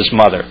to his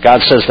mother.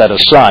 God says that a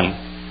son,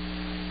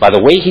 by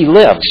the way he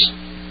lives,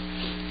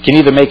 can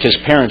either make his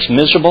parents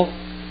miserable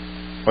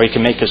or he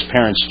can make his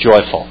parents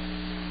joyful.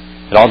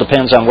 It all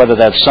depends on whether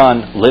that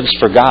son lives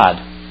for God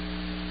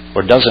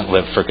or doesn't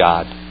live for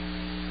God.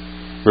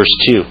 Verse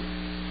 2.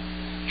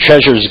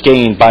 Treasures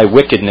gained by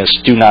wickedness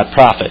do not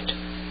profit,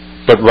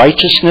 but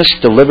righteousness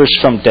delivers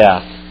from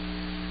death.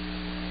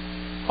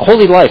 A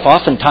holy life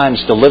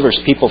oftentimes delivers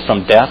people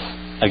from death.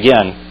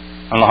 Again,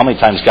 I don't know how many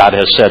times God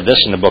has said this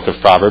in the book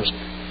of Proverbs,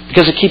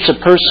 because it keeps a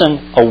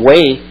person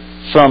away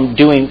from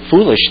doing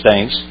foolish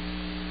things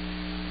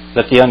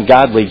that the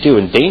ungodly do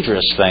and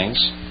dangerous things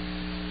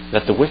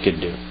that the wicked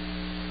do.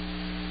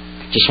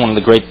 Just one of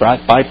the great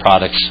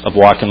byproducts of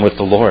walking with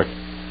the Lord.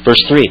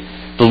 Verse 3,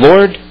 the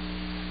Lord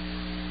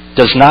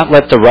does not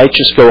let the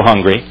righteous go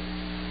hungry,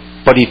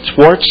 but He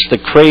thwarts the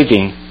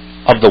craving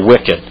of the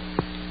wicked.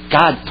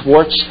 God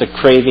thwarts the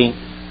craving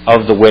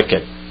of the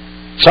wicked.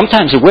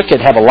 Sometimes the wicked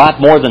have a lot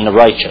more than the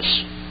righteous.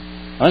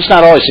 Well, that's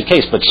not always the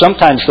case, but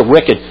sometimes the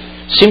wicked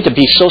seem to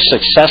be so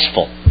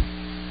successful.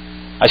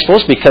 I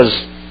suppose because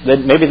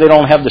maybe they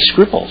don't have the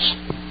scruples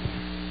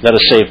that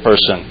a saved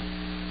person,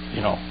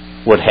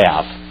 would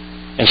have.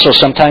 And so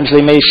sometimes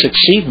they may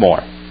succeed more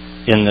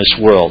in this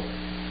world.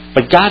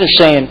 But God is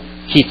saying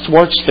He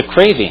thwarts the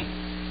craving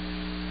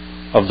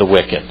of the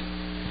wicked.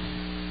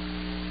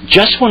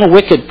 Just when a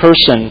wicked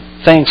person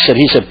thinks that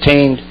he's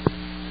obtained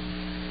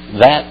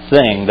that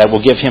thing that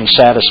will give him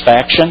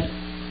satisfaction,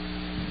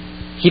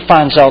 he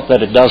finds out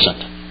that it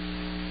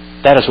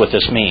doesn't. That is what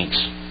this means.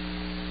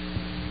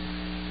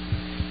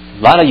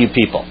 A lot of you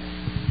people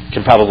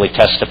can probably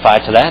testify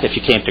to that if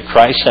you came to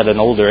Christ at an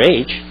older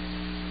age.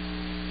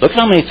 Look at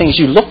how many things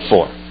you looked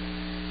for.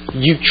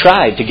 You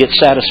tried to get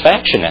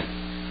satisfaction in.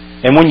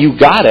 And when you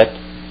got it,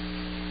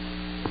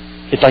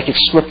 it's like it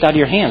slipped out of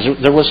your hands.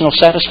 There was no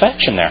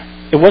satisfaction there.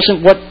 It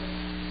wasn't what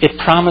it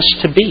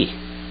promised to be.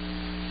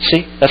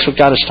 See, that's what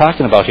God is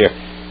talking about here.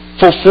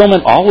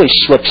 Fulfillment always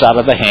slips out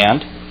of the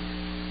hand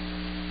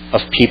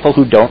of people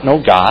who don't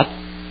know God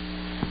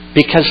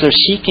because they're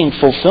seeking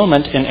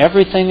fulfillment in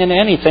everything and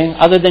anything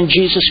other than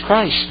Jesus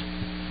Christ.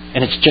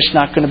 And it's just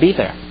not going to be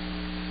there.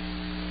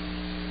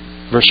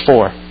 Verse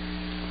 4.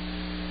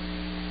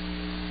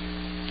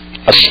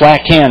 A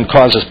slack hand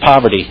causes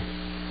poverty,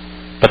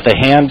 but the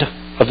hand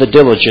of the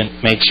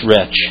diligent makes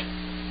rich.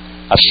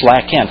 A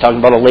slack hand, talking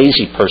about a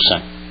lazy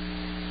person.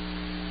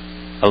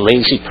 A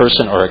lazy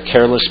person or a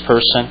careless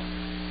person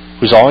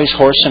who's always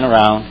horsing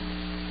around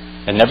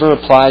and never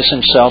applies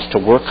himself to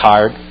work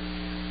hard.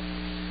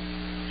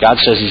 God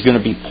says he's going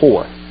to be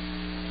poor.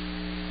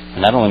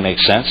 And that only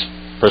makes sense.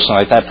 A person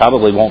like that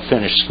probably won't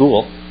finish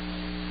school.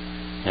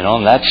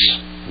 And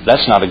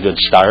that's not a good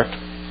start.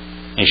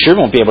 And he sure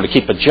won't be able to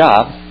keep a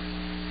job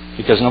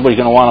because nobody's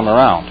going to want him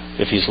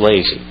around if he's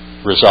lazy.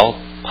 Result,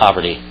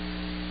 poverty.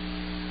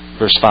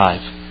 Verse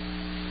 5.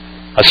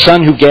 A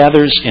son who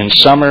gathers in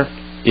summer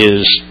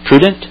is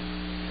prudent,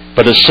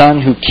 but a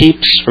son who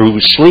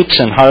sleeps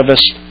in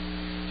harvest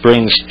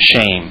brings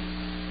shame.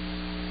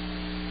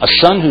 A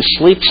son who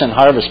sleeps in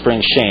harvest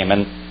brings shame.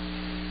 And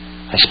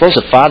I suppose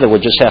a father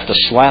would just have to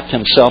slap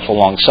himself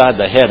alongside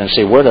the head and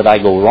say, where did I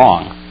go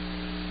wrong?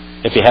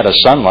 If he had a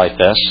son like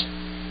this,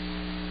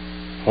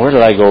 where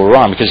did I go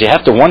wrong? Because you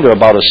have to wonder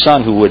about a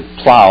son who would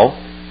plow,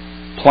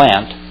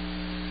 plant,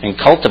 and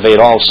cultivate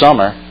all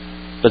summer,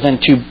 but then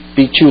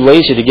be too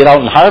lazy to get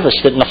out and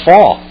harvest it in the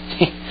fall.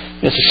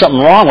 There's something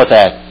wrong with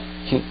that.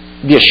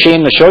 You'd be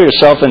ashamed to show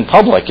yourself in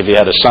public if you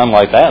had a son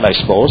like that, I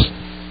suppose.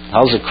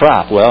 How's the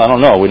crop? Well, I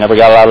don't know. We never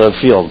got out of the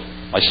field.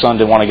 My son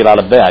didn't want to get out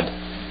of bed.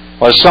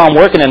 Well, I saw him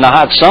working in the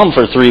hot sun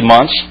for 3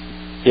 months.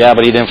 Yeah,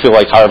 but he didn't feel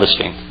like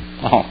harvesting.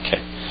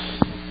 Okay.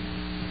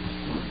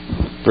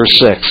 Verse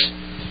 6.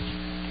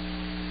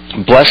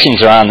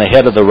 Blessings are on the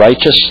head of the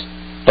righteous,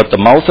 but the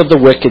mouth of the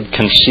wicked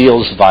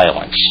conceals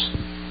violence.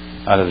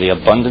 Out of the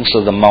abundance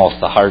of the mouth,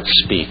 the heart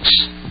speaks.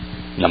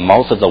 And the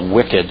mouth of the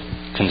wicked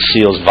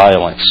conceals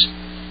violence.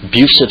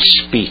 Abusive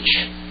speech,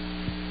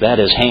 that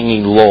is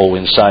hanging low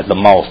inside the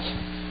mouth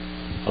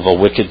of a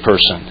wicked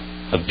person.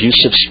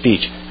 Abusive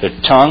speech. Their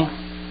tongue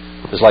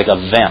is like a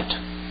vent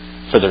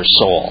for their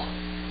soul.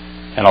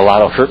 And a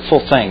lot of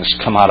hurtful things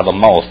come out of a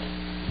mouth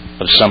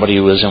of somebody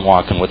who isn't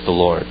walking with the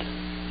Lord.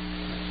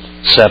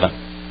 7.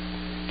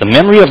 The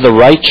memory of the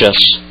righteous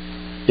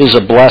is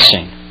a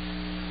blessing,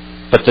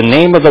 but the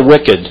name of the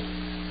wicked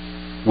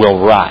will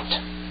rot.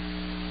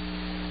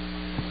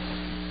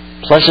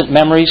 Pleasant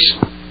memories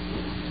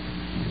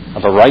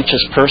of a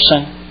righteous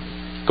person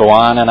go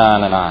on and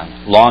on and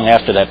on, long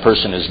after that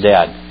person is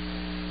dead.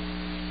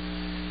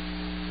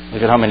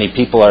 Look at how many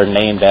people are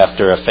named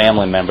after a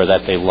family member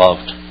that they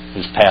loved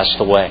who's passed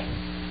away.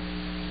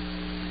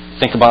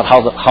 Think about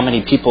how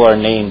many people are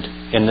named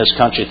in this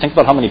country. Think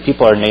about how many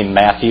people are named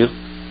Matthew,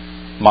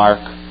 Mark,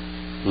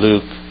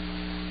 Luke,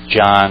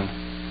 John,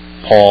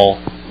 Paul,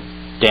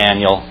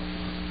 Daniel,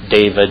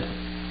 David.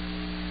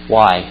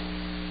 Why?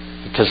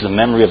 Because the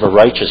memory of a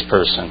righteous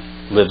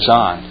person lives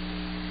on.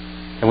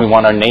 And we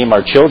want to name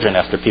our children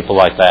after people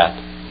like that.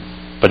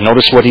 But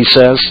notice what he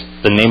says,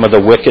 the name of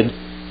the wicked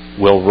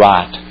will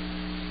rot.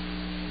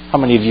 How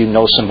many of you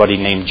know somebody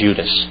named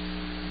Judas?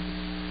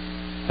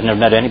 I've never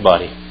met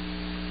anybody.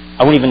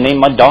 I wouldn't even name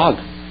my dog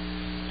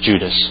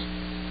Judas.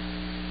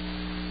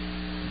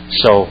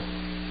 So,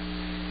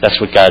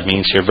 that's what God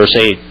means here. Verse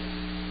 8.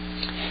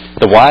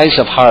 The wise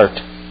of heart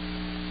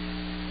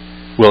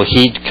will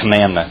heed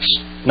commandments.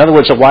 In other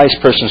words, a wise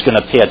person is going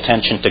to pay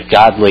attention to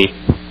godly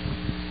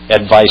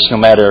advice no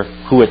matter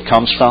who it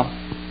comes from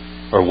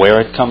or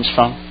where it comes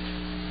from.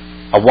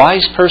 A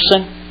wise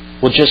person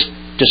will just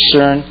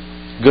discern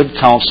good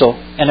counsel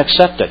and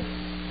accept it.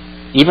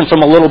 Even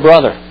from a little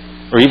brother,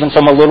 or even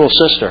from a little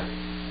sister,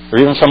 or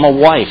even from a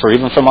wife, or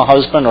even from a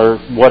husband, or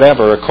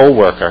whatever, a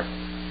co-worker.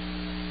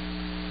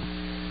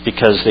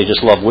 Because they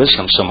just love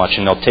wisdom so much,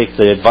 and they'll take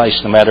the advice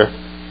no matter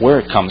where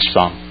it comes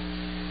from.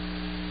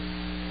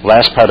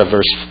 Last part of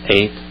verse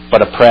 8,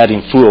 but a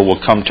prating fool will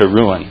come to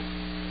ruin.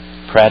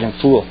 Prating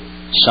fool,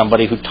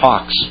 somebody who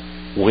talks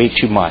way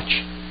too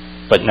much,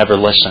 but never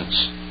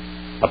listens.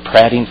 A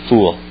prating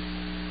fool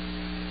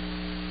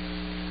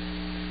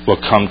will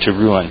come to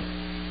ruin.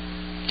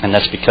 And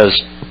that's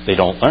because they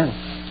don't learn.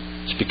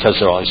 It's because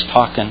they're always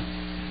talking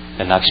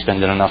and not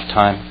spending enough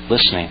time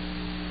listening.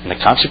 And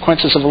the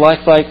consequences of a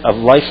life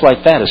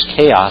like that is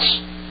chaos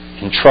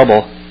and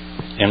trouble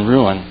and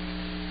ruin.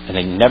 And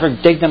they never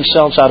dig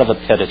themselves out of a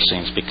pit, it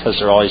seems, because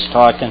they're always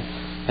talking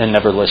and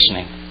never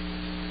listening.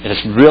 And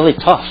it's really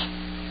tough.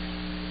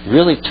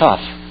 Really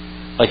tough.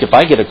 Like if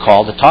I get a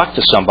call to talk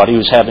to somebody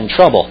who's having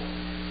trouble,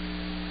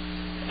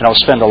 and I'll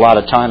spend a lot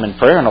of time in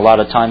prayer and a lot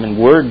of time in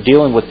word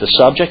dealing with the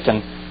subject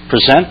and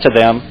present to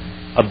them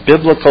a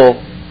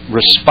biblical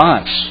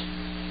response,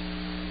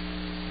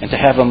 and to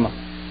have them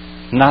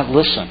not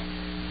listen.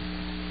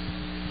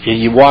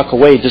 You walk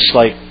away just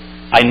like,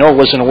 I know it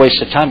wasn't a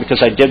waste of time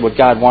because I did what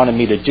God wanted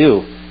me to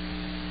do,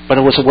 but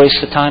it was a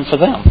waste of time for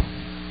them.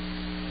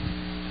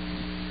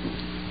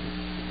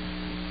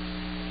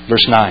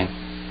 Verse 9.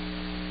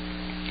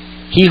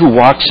 He who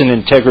walks in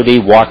integrity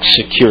walks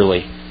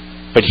securely,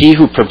 but he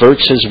who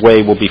perverts his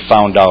way will be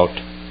found out.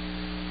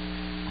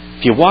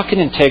 If you walk in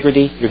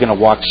integrity, you're going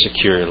to walk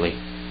securely.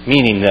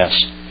 Meaning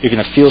this, you're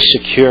going to feel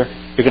secure,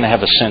 you're going to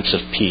have a sense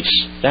of peace.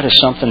 That is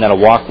something that a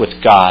walk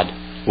with God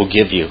will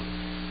give you.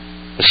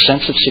 A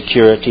sense of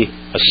security,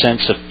 a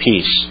sense of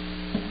peace.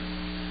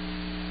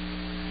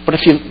 But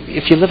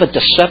if you live a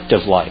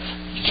deceptive life,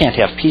 you can't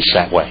have peace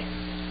that way.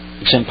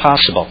 It's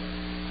impossible.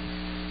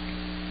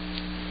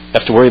 You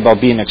have to worry about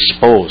being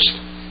exposed.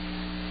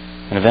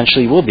 And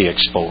eventually you will be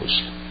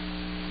exposed.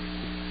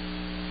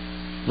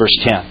 Verse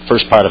 10,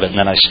 first part of it, and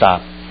then I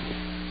stop.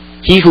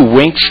 He who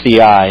winks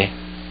the eye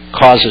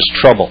causes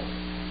trouble,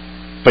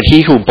 but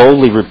he who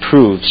boldly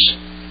reproves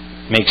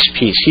makes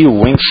peace. He who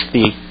winks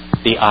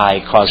the eye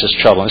causes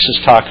trouble. And this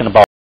is talking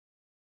about